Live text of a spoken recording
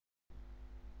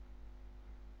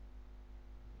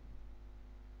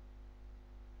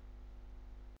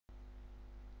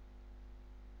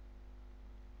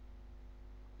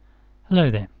Hello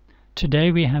there.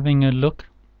 Today we're having a look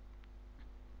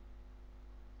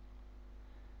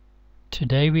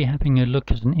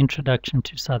at an introduction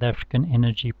to South African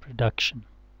energy production.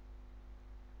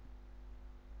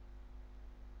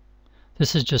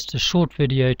 This is just a short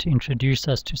video to introduce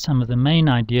us to some of the main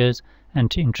ideas and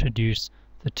to introduce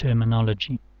the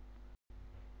terminology.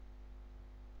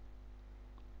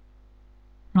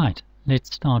 Right,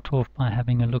 let's start off by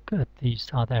having a look at the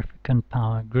South African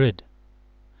power grid.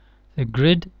 The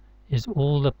grid is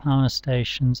all the power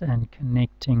stations and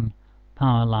connecting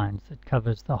power lines that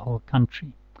covers the whole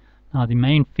country. Now, the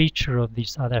main feature of the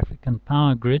South African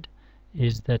power grid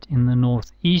is that in the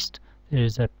northeast there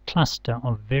is a cluster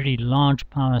of very large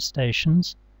power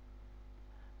stations,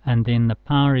 and then the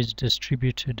power is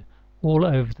distributed all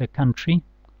over the country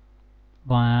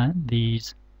via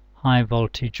these high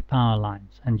voltage power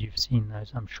lines, and you've seen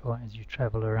those, I'm sure, as you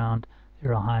travel around.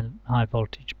 There are high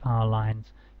voltage power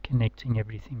lines connecting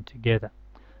everything together.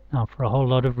 Now, for a whole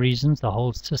lot of reasons, the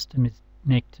whole system is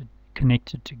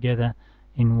connected together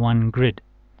in one grid,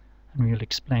 and we'll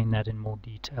explain that in more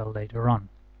detail later on.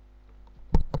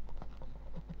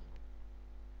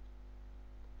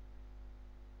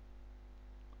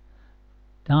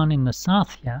 Down in the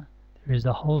south here, there is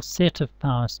a whole set of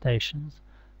power stations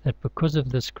that, because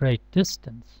of this great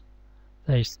distance,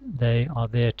 they are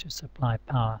there to supply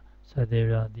power. So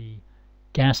there are the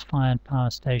gas-fired power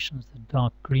stations, the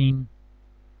dark green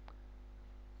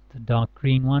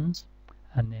ones,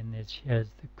 and then here's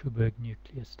the Koeberg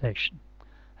nuclear station.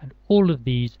 And all of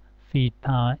these feed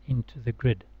power into the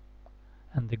grid.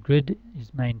 And the grid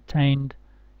is maintained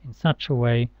in such a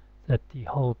way that the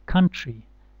whole country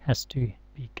has to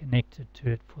be connected to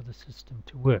it for the system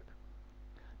to work.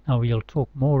 Now, we'll talk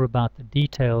more about the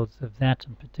details of that,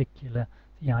 in particular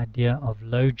the idea of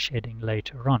load shedding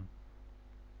later on.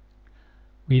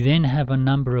 We then have a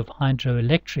number of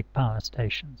hydroelectric power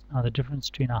stations. Now, the difference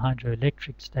between a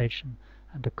hydroelectric station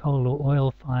and a coal or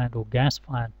oil-fired or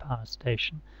gas-fired power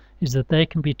station is that they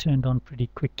can be turned on pretty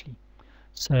quickly.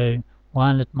 So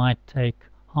while it might take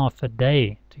half a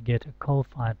day to get a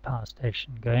coal-fired power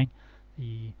station going,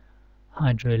 the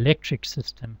hydroelectric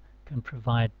system can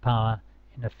provide power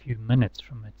in a few minutes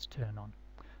from its turn on.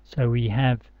 So we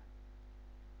have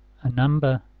a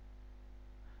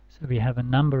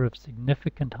number of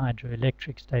significant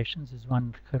hydroelectric stations. There's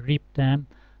one Geriep Dam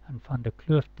and Van der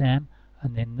Kloof Dam,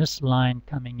 and then this line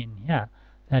coming in here,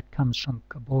 that comes from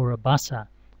Cabora Bassa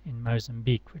in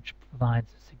Mozambique, which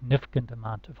provides a significant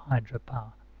amount of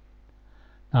hydropower.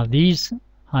 Now, these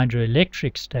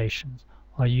hydroelectric stations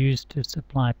are used to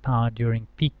supply power during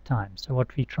peak time. So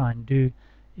what we try and do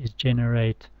is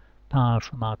generate power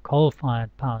from our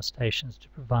coal-fired power stations to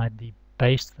provide the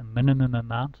minimum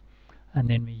amount, and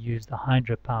then we use the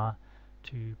hydropower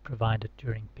to provide it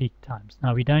during peak times.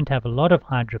 Now, we don't have a lot of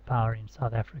hydropower in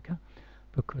South Africa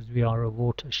because we are a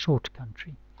water-short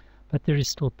country, but there is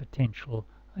still potential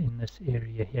in this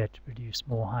area here to produce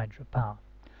more hydropower.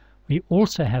 We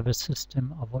also have a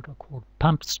system of what are called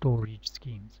pump storage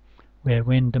schemes, where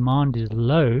when demand is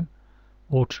low,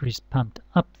 water is pumped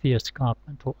up the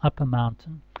escarpment or up a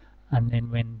mountain, and then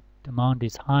when demand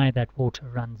is high, that water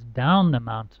runs down the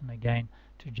mountain again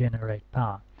to generate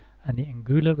power. And the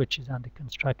Ngula, which is under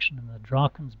construction, in the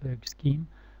Drakensberg scheme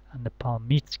and the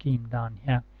Palmiet scheme down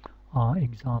here are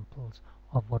examples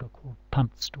of what are called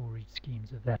pumped storage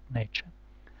schemes of that nature.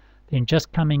 Then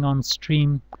just coming on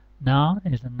stream now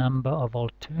is a number of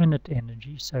alternate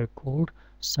energy, so-called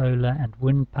solar and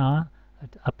wind power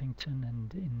at Uppington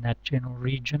and in that general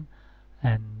region,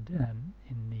 and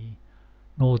in the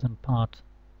northern part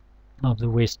of the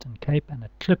Western Cape, and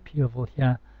at Klipheuvel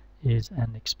here is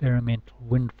an experimental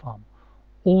wind farm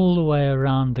all the way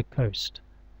around the coast,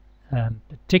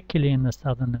 particularly in the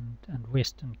southern and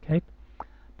western Cape,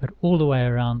 but all the way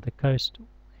around the coast,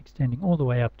 extending all the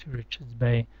way up to Richards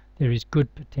Bay, there is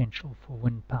good potential for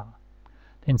wind power.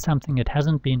 Then something that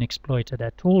hasn't been exploited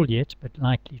at all yet, but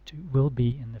likely to will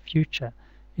be in the future,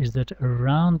 is that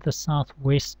around the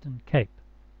southwestern Cape,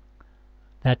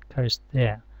 that coast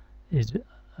there, is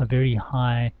a very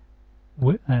high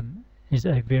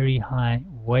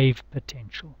wave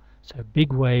potential. So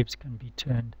big waves can be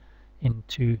turned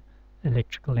into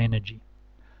electrical energy.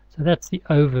 So that's the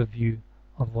overview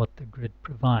of what the grid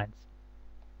provides.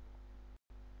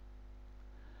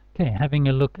 Okay, having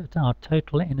a look at our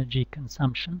total energy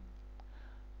consumption.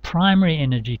 Primary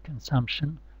energy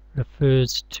consumption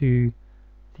refers to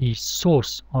the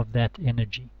source of that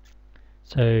energy.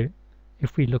 So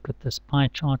if we look at this pie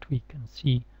chart, we can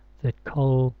see that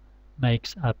coal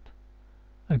makes up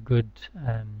a good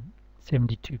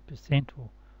 72%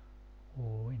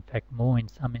 or in fact more in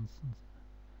some instances.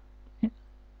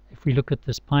 If we look at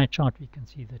this pie chart, we can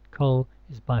see that coal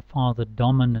is by far the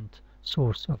dominant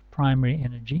source of primary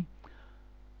energy.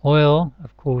 Oil,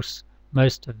 of course,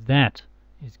 most of that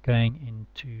is going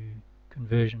into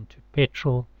conversion to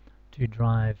petrol to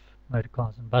drive motor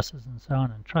cars and buses and so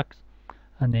on, and trucks.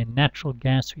 And then natural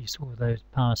gas, we saw those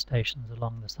power stations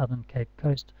along the southern Cape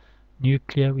Coast.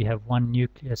 Nuclear, we have one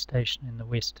nuclear station in the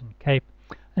Western Cape.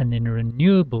 And then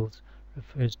renewables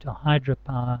refers to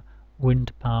hydropower,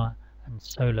 wind power, and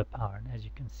solar power. And as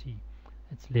you can see,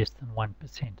 it's less than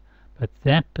 1%. But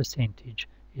that percentage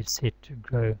is set to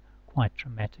grow quite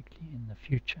dramatically in the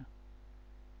future.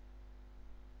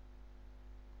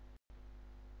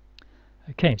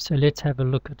 Okay, so let's have a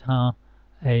look at how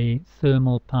a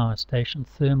thermal power station,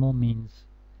 thermal means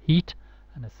heat,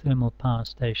 and a thermal power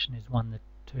station is one that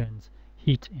turns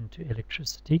heat into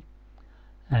electricity,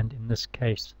 and in this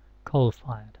case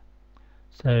coal-fired.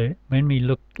 So when we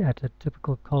look at a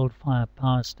typical coal-fired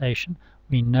power station,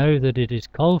 we know that it is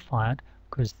coal-fired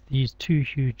because these two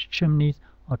huge chimneys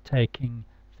are taking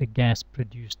the gas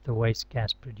produced, the waste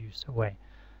gas produced away.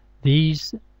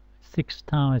 These 6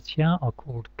 towers here are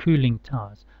called cooling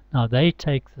towers. Now they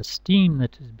take the steam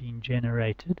that has been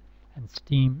generated, and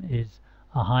steam is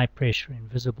a high pressure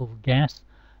invisible gas,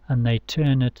 and they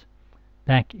turn it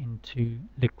back into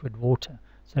liquid water.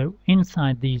 So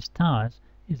inside these towers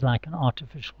is like an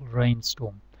artificial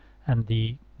rainstorm, and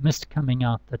the mist coming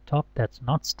out the top, that's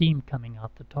not steam coming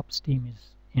out the top, steam is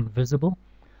invisible,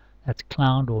 that's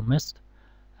cloud or mist,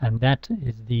 and that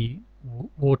is the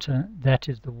water, that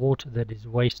is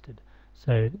wasted.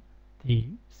 So the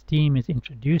steam is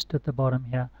introduced at the bottom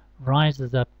here,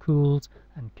 rises up, cools,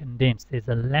 and condenses. There's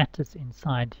a lattice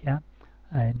inside here,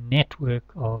 a network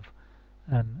of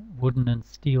wooden and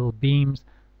steel beams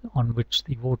on which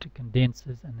the water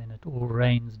condenses, and then it all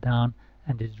rains down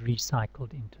and is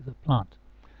recycled into the plant.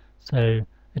 So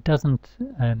it doesn't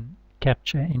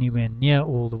capture anywhere near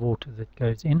all the water that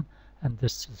goes in, and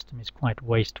this system is quite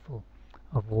wasteful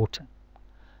of water.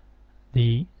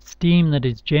 The steam that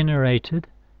is generated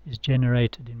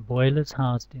in boilers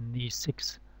housed in these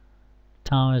 6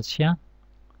 towers here,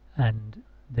 and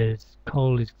there's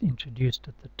coal is introduced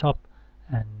at the top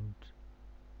and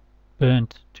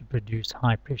burnt to produce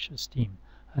high pressure steam.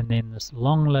 And then this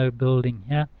long low building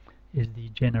here is the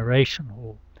generation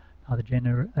hall. Now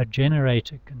a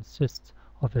generator consists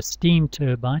of a steam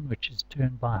turbine which is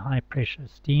turned by high pressure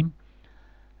steam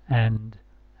and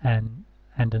an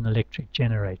electric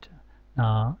generator.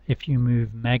 Now if you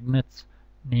move magnets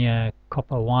near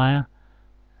copper wire,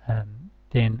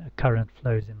 then a current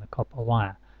flows in the copper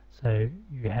wire. So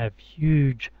you have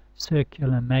huge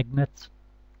circular magnets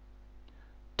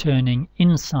turning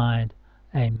inside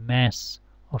a mass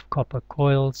of copper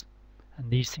coils, and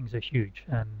these things are huge,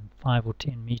 5 or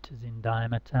 10 meters in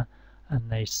diameter, and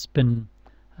they spin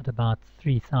at about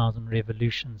 3,000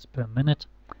 revolutions per minute,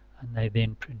 and they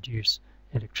then produce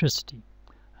electricity,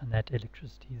 and that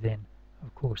electricity then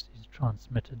of course is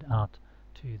transmitted out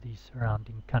to the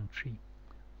surrounding country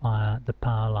via the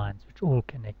power lines, which all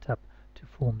connect up to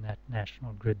form that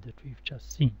national grid that we've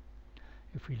just seen.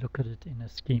 If we look at it in a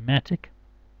schematic,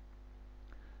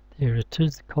 there it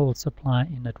is, coal supply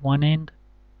in at one end,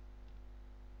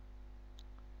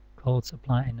 coal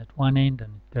supply in at one end,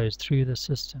 and it goes through the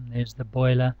system. There's the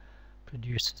boiler,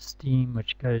 produces steam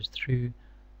which goes through,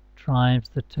 drives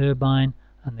the turbine,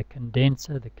 and the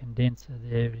condenser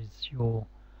there is your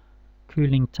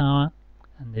cooling tower,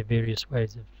 and there are various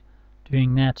ways of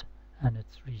doing that, and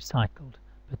it's recycled,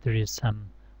 but there is some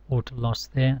water loss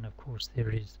there, and of course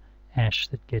there is ash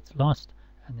that gets lost,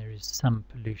 and there is some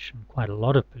pollution, quite a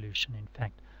lot of pollution in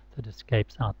fact, that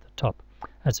escapes out the top.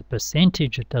 As a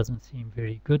percentage it doesn't seem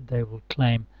very good. They will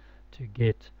claim to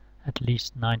get at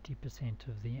least 90%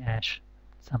 of the ash,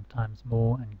 sometimes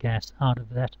more, and gas out of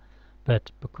that,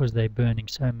 but because they're burning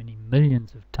so many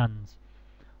millions of tons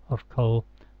of coal,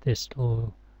 there's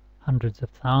still hundreds of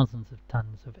thousands of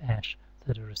tons of ash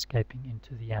that are escaping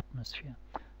into the atmosphere.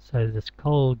 So this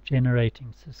coal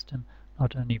generating system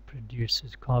not only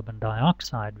produces carbon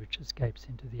dioxide which escapes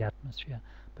into the atmosphere,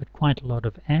 but quite a lot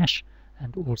of ash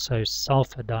and also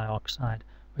sulfur dioxide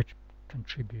which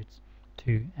contributes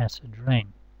to acid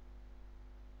rain.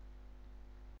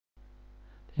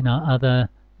 Then our other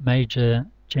major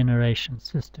generation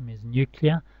system is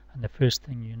nuclear, and the first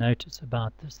thing you notice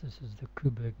about this is the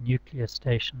Koeberg nuclear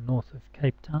station north of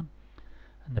Cape Town,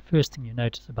 and the first thing you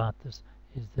notice about this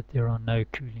is that there are no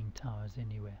cooling towers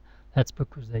anywhere. That's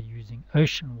because they're using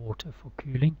ocean water for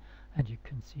cooling, and you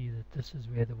can see that this is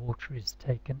where the water is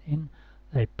taken in.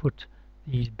 They put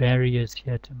these barriers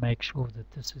here to make sure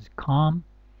that this is calm,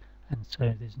 and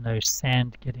so there's no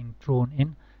sand getting drawn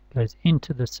in. It goes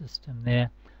into the system there,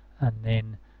 and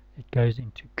then it goes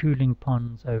into cooling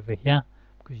ponds over here,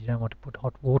 because you don't want to put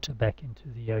hot water back into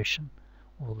the ocean,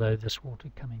 although this water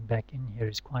coming back in here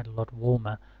is quite a lot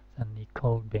warmer than the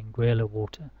cold Benguela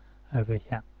water over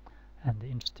here. And the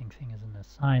interesting thing is, an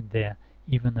aside there,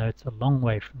 even though it's a long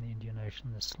way from the Indian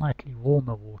Ocean, the slightly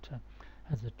warmer water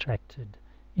has attracted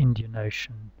Indian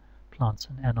Ocean plants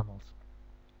and animals.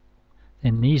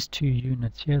 Then these two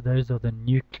units here, those are the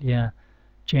nuclear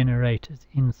generators.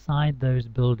 Inside those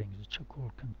buildings, which are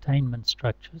called containment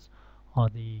structures, are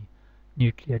the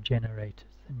nuclear generators,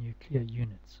 the nuclear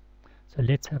units. So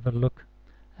let's have a look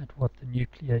at what the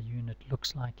nuclear unit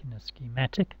looks like in a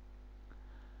schematic.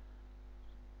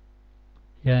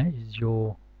 Here is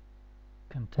your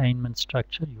containment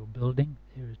structure, your building.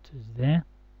 There it is there.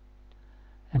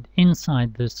 And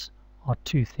inside this are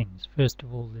two things. First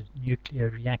of all, the nuclear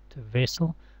reactor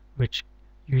vessel, which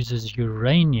uses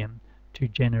uranium to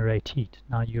generate heat.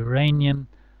 Now, uranium,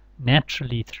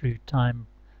 naturally through time,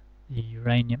 the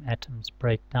uranium atoms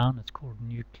break down. It's called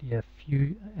nuclear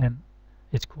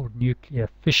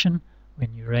fission,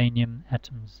 when uranium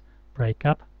atoms break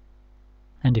up.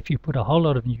 And if you put a whole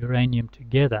lot of uranium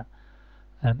together,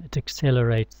 it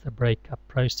accelerates the breakup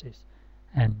process.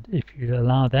 And if you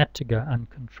allow that to go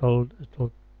uncontrolled, it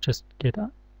will just get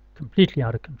completely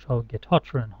out of control, get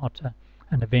hotter and hotter,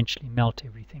 and eventually melt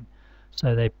everything.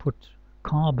 So they put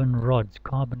carbon rods.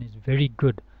 Carbon is very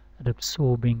good at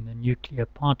absorbing the nuclear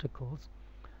particles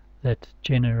that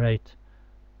generate,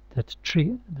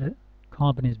 the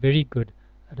carbon is very good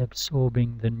at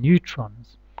absorbing the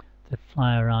neutrons that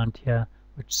fly around here,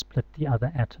 which split the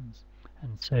other atoms.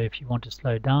 And so if you want to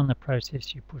slow down the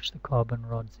process, you push the carbon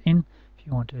rods in. If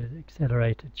you want to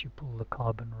accelerate it, you pull the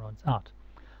carbon rods out.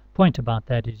 Point about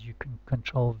that is you can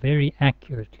control very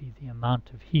accurately the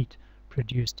amount of heat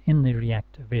produced in the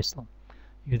reactor vessel.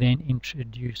 You then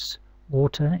introduce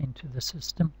water into the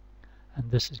system, and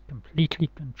this is completely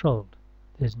controlled.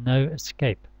 There's no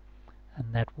escape,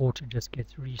 and that water just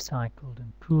gets recycled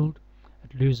and cooled.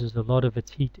 It loses a lot of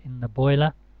its heat in the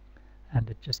boiler, and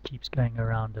it just keeps going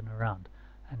around and around.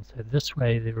 And so this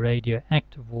way the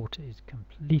radioactive water is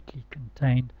completely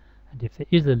contained, and if there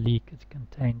is a leak, it's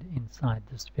contained inside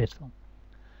this vessel.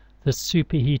 This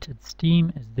superheated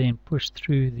steam is then pushed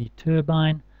through the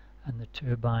turbine, and the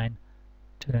turbine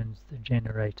turns the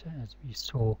generator, as we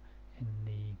saw in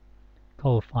the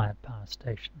coal-fired power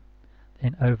station.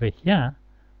 Then over here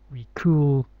we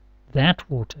cool that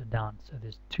water down. So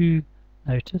there's two,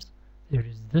 notice there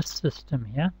is this system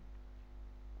here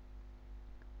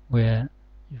where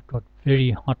you've got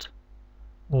very hot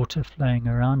water flowing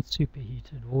around,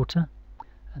 superheated water,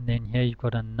 and then here you've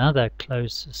got another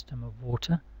closed system of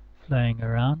water flowing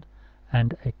around,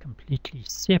 and a completely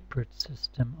separate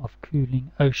system of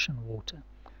cooling ocean water.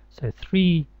 So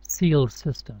three sealed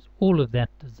systems, all of that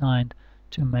designed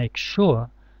to make sure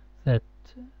that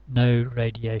no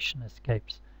radiation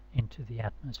escapes into the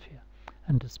atmosphere.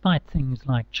 And despite things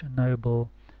like Chernobyl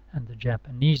and the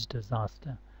Japanese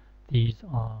disaster, these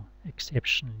are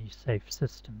exceptionally safe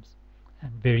systems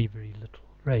and very, very little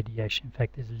radiation. In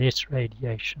fact, there's less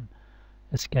radiation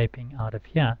escaping out of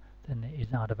here than there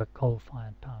is out of a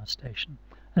coal-fired power station.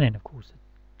 And then, of course,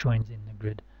 it joins in the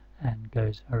grid and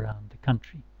goes around the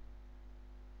country.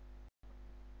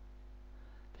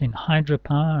 Then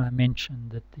hydropower, I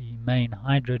mentioned that the main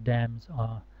hydro dams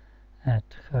are at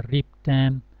Gariep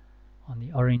Dam on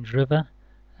the Orange River,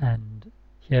 and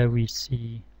here we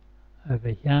see over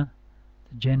here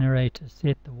the generator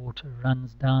set. The water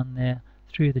runs down there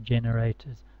through the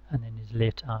generators and then is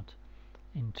let out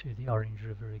into the Orange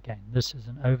River again. This is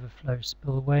an overflow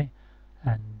spillway,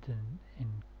 and in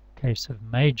case of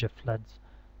major floods,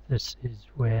 this is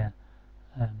where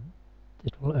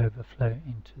it will overflow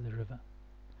into the river.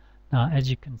 Now, as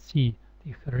you can see,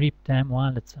 the Gariep Dam,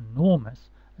 while it's enormous,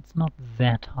 it's not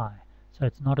that high, so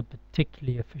it's not a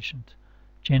particularly efficient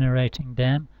generating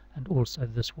dam, and also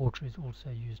this water is also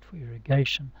used for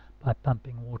irrigation by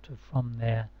pumping water from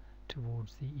there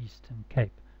towards the Eastern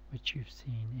Cape, which you've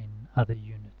seen in other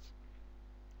units.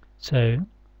 So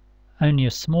only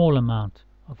a small amount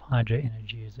of hydro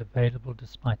energy is available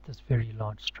despite this very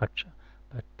large structure,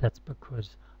 but that's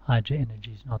because hydro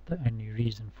energy is not the only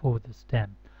reason for this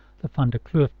dam. The Van der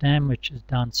Kloof Dam, which is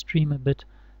downstream a bit,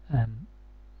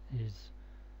 is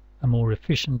a more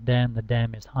efficient dam. The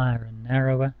dam is higher and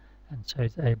narrower, and so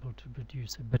it's able to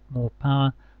produce a bit more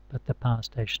power, but the power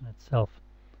station itself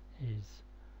is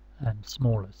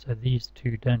smaller. So these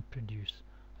two don't produce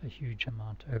a huge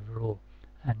amount overall,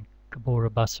 and Cabora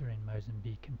Bassa in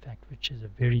Mozambique, in fact, which is a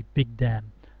very big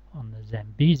dam on the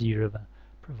Zambezi River,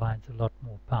 provides a lot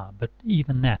more power. But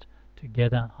even that,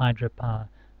 together, hydropower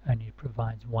only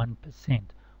provides 1%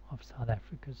 of South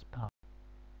Africa's power.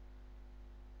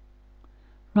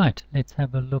 Right, let's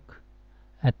have a look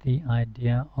at the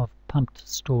idea of pumped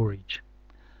storage.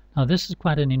 Now this is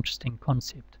quite an interesting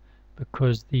concept,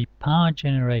 because the power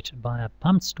generated by a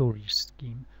pumped storage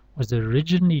scheme was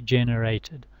originally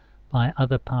generated by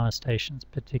other power stations,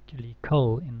 particularly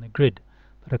coal in the grid.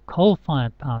 But a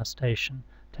coal-fired power station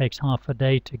takes half a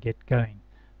day to get going,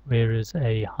 whereas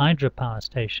a hydropower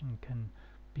station can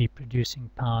be producing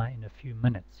power in a few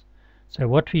minutes. So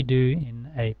what we do in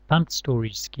a pumped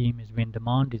storage scheme is, when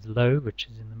demand is low, which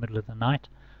is in the middle of the night,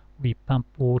 we pump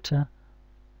water,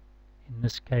 in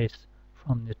this case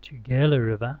from the Tugela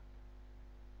River.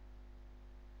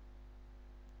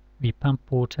 We pump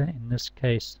water, in this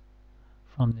case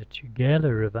from the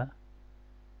Tugela River,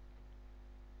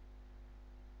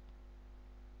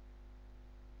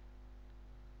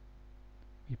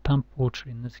 we pump water,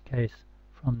 in this case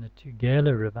from the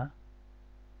Tugela River.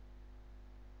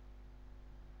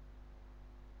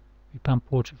 We pump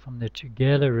water from the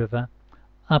Tugela River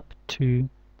up to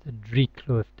the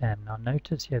Driekloof Dam. Now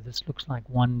notice here, this looks like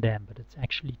one dam, but it's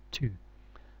actually two.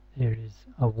 There is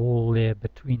a wall there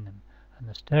between them. And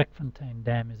the Sterkfontein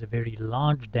Dam is a very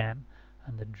large dam,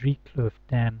 and the Driekloof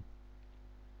Dam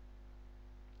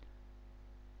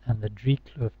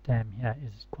here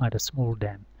is quite a small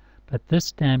dam. But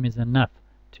this dam is enough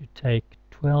to take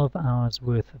 12 hours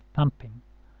worth of pumping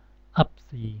up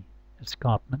the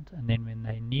escarpment, and then when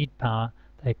they need power,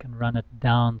 they can run it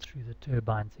down through the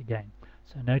turbines again.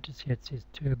 So notice here it says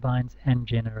turbines and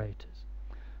generators.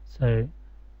 So,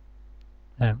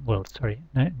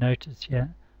 notice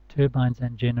here, turbines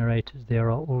and generators,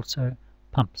 there are also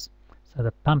pumps. So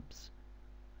the pumps,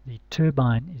 the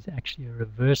turbine is actually a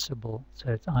reversible,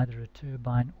 so it's either a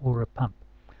turbine or a pump.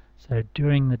 So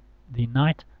during the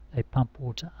night, they pump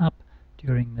water up.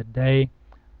 During the day,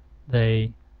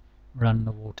 they run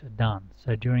the water down.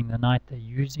 So during the night, they're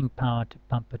using power to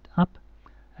pump it up.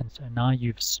 And so now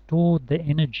you've stored the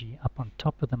energy up on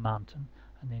top of the mountain,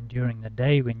 and then during the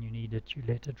day when you need it, you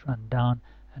let it run down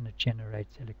and it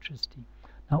generates electricity.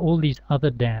 Now all these other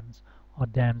dams are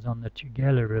dams on the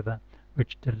Tugela River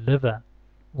which deliver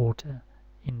water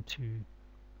into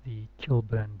the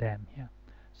Kilburn Dam here.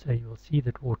 So you'll see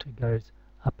that water goes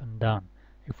up and down.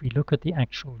 If we look at the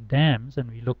actual dams and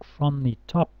we look from the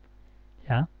top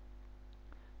here,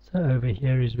 so over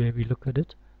here is where we look at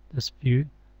it, this view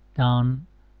down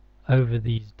over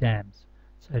these dams.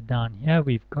 So down here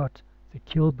we've got the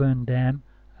Kilburn Dam,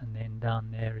 and then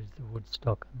down there is the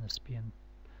Woodstock and the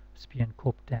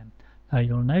Spienkop Dam. Now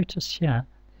you'll notice here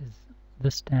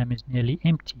this dam is nearly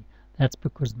empty. That's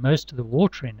because most of the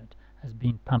water in it has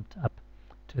been pumped up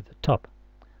to the top.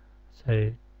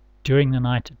 So during the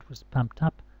night it was pumped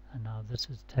up, and now this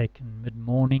is taken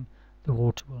mid-morning. The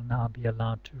water will now be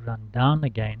allowed to run down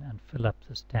again and fill up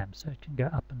this dam, so it can go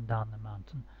up and down the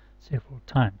mountain several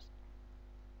times.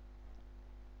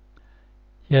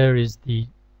 Here is the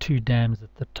two dams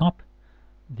at the top.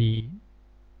 The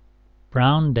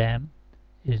brown dam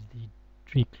is the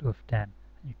Driekloof Dam.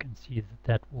 You can see that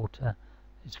that water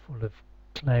is full of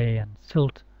clay and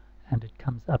silt, and it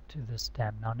comes up to this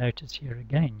dam. Now notice here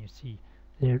again, you see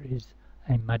there is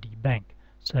a muddy bank.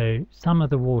 So some of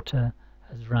the water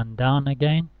has run down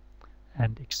again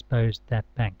and exposed that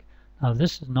bank. Now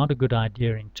this is not a good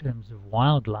idea in terms of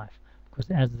wildlife, because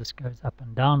as this goes up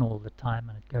and down all the time,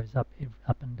 and it goes up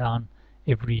and down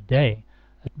every day,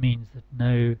 it means that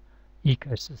no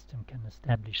ecosystem can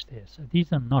establish there. So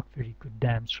these are not very good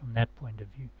dams from that point of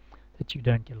view, that you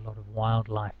don't get a lot of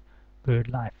wildlife, bird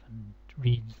life and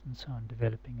reeds and so on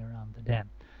developing around the dam.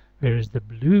 Whereas the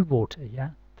blue water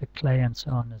here, the clay and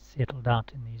so on, is settled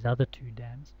out in these other two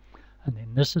dams, and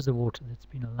then this is the water that's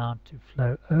been allowed to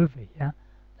flow over here.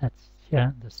 That's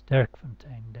here, the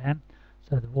Sterkfontein Dam.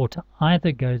 So the water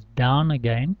either goes down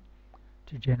again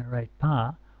to generate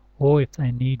power, or if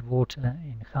they need water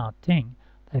in Gauteng,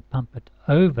 they pump it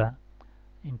over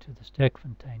into the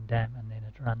Sterkfontein Dam, and then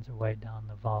it runs away down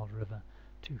the Vaal River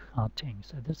to Gauteng.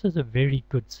 So this is a very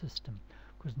good system,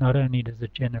 because not only does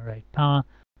it generate power,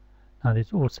 now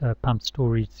there's also a pump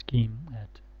storage scheme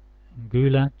at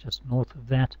Ngula, just north of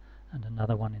that, and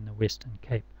another one in the Western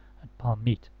Cape at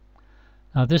Palmeet.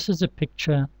 Now this is a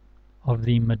picture of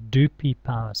the Medupi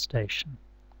power station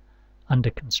under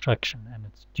construction, and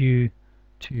it's due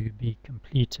to be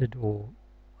completed or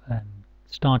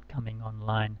start coming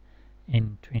online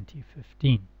in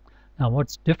 2015. Now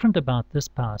what's different about this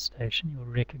power station,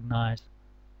 you'll recognize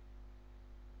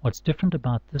What's different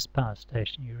about this power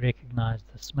station, you recognize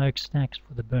the smokestacks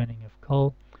for the burning of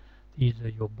coal. These are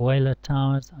your boiler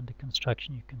towers under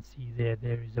construction. You can see there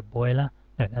is a boiler.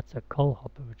 No, that's a coal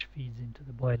hopper which feeds into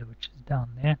the boiler, which is down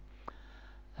there.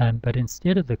 But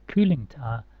instead of the cooling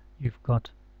tower, you've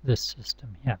got this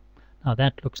system here. Now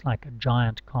that looks like a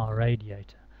giant car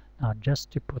radiator. Now just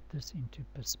to put this into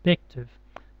perspective,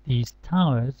 these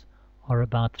towers are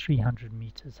about 300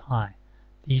 meters high.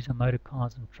 These are motor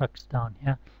cars and trucks down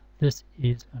here. This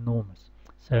is enormous.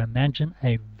 So imagine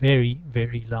a very,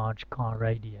 very large car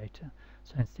radiator.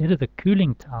 So instead of the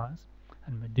cooling towers,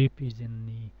 and Medupi is in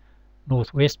the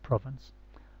northwest province,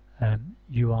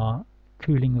 you are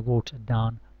cooling the water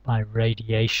down by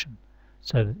radiation.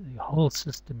 So the whole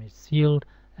system is sealed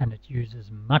and it uses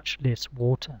much less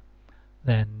water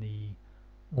than the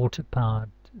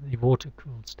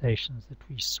water-cooled stations that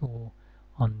we saw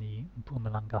on the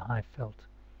Mpumalanga Highveld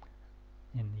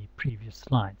in the previous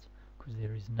slides, because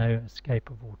there is no escape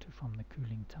of water from the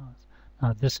cooling towers.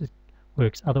 Now this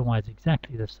works otherwise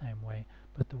exactly the same way,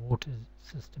 but the water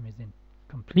system is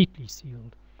completely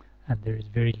sealed and there is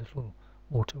very little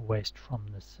water waste from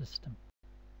the system.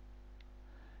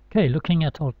 Okay, looking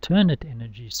at alternate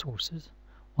energy sources,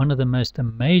 one of the most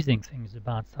amazing things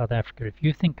about South Africa, if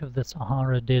you think of the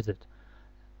Sahara Desert,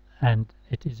 and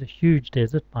it is a huge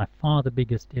desert, by far the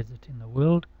biggest desert in the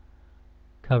world,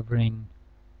 covering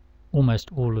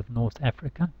almost all of North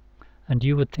Africa, and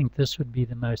you would think this would be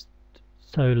the most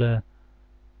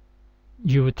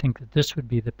you would think that this would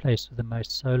be the place with the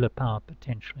most solar power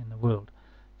potential in the world.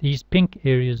 These pink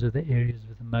areas are the areas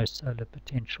with the most solar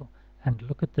potential, and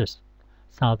look at this.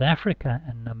 South Africa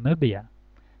and Namibia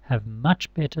have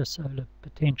much better solar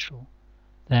potential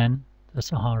than the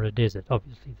Sahara Desert.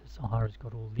 Obviously the Sahara's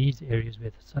got all these areas where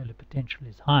the solar potential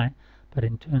is high, but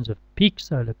in terms of peak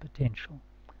solar potential,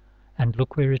 and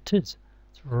look where it is.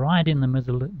 It's right in the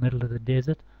middle of the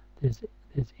desert. There's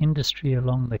industry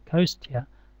along the coast here.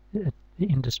 The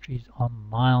industries are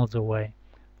miles away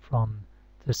from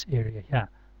this area here.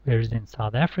 Whereas in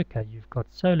South Africa, you've got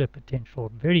solar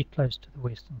potential very close to the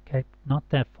Western Cape, not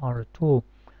that far at all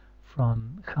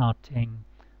from Gauteng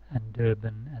and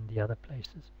Durban and the other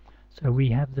places. So we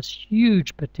have this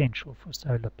huge potential for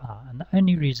solar power, and the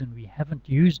only reason we haven't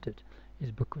used it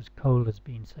is because coal has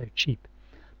been so cheap.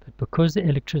 But because the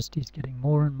electricity is getting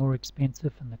more and more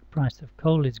expensive and the price of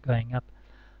coal is going up,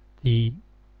 the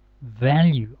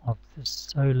value of this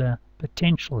solar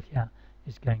potential here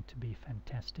is going to be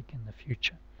fantastic in the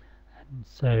future. And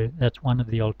so that's one of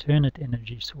the alternate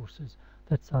energy sources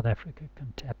that South Africa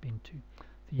can tap into,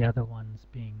 the other ones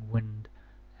being wind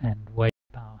and wave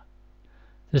power.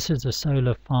 This is a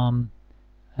solar farm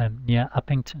near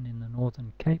Uppington in the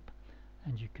Northern Cape,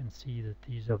 and you can see that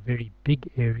these are very big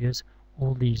areas.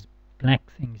 All these black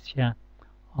things here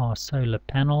are solar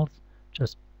panels,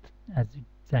 just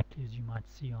exactly as you might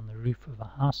see on the roof of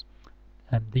a house.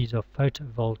 These are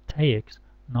photovoltaics,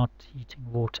 not heating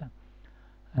water.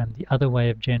 The other way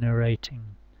of generating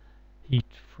the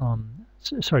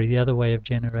other way of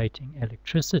generating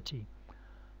electricity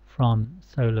from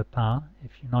solar power,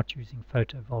 if you're not using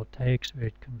photovoltaics where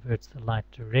it converts the light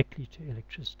directly to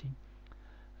electricity,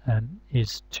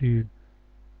 is to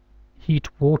heat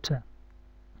water,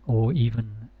 or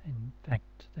even, in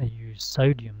fact, they use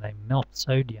sodium. They melt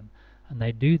sodium, and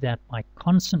they do that by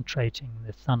concentrating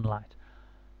the sunlight.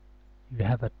 You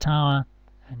have a tower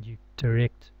and you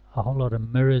direct a whole lot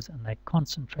of mirrors, and they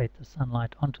concentrate the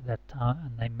sunlight onto that tower,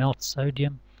 and they melt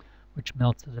sodium, which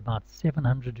melts at about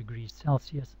 700 degrees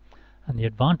Celsius. And the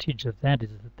advantage of that is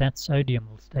that that sodium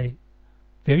will stay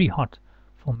very hot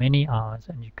for many hours,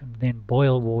 and you can then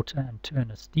boil water and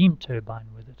turn a steam turbine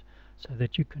with it, so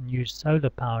that you can use solar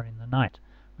power in the night.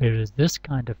 Whereas this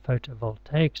kind of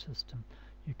photovoltaic system,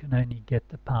 you can only get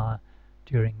the power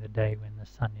during the day when the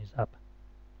sun is up.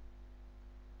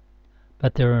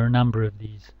 But there are a number of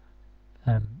these.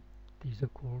 These are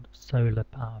called solar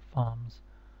power farms.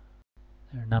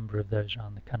 There are a number of those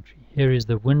around the country. Here is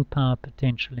the wind power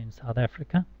potential in South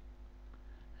Africa,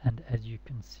 and as you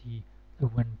can see, the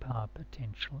wind power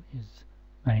potential is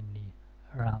mainly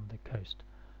around the coast.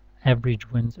 Average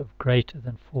winds of greater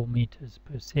than 4 meters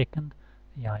per second,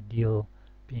 the ideal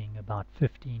being about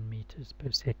 15 meters per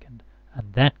second,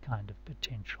 and that kind of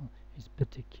potential is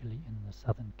particularly in the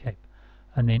Southern Cape.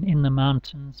 And then in the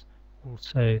mountains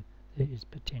also there is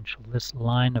potential. This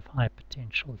line of high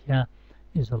potential here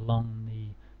is along the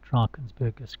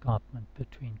Drakensberg escarpment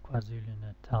between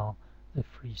KwaZulu-Natal, the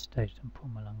Free State, and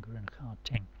Mpumalanga and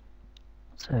Gauteng.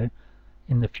 So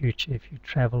in the future, if you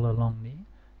travel along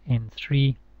the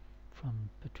N3 from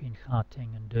between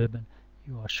Gauteng and Durban,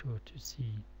 you are sure to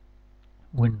see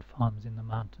wind farms in the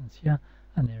mountains here,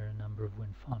 and there are a number of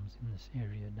wind farms in this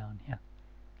area down here.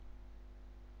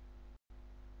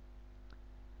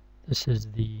 This is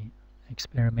the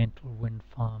experimental wind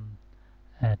farm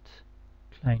at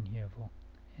Kleinheuvel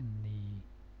in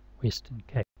the Western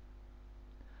Cape.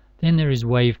 Then there is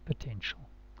wave potential.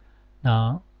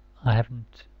 Now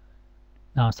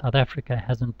South Africa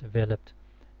hasn't developed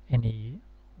any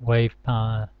wave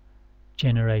power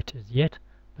generators yet,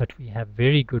 but we have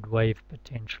very good wave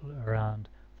potential around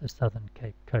the Southern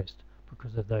Cape coast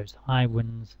because of those high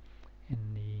winds in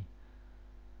the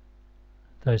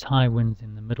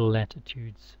middle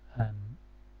latitudes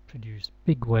produce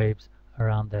big waves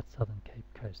around that Southern Cape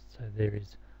coast. So there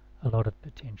is a lot of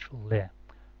potential there.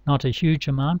 Not a huge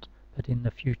amount, but in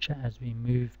the future, as we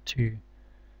move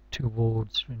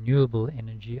towards renewable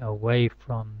energy, away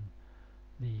from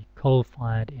the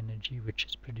coal-fired energy, which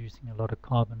is producing a lot of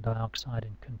carbon dioxide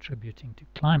and contributing to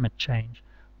climate change,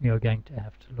 we are going to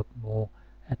have to look more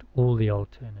at all the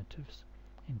alternatives,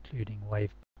 including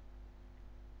wave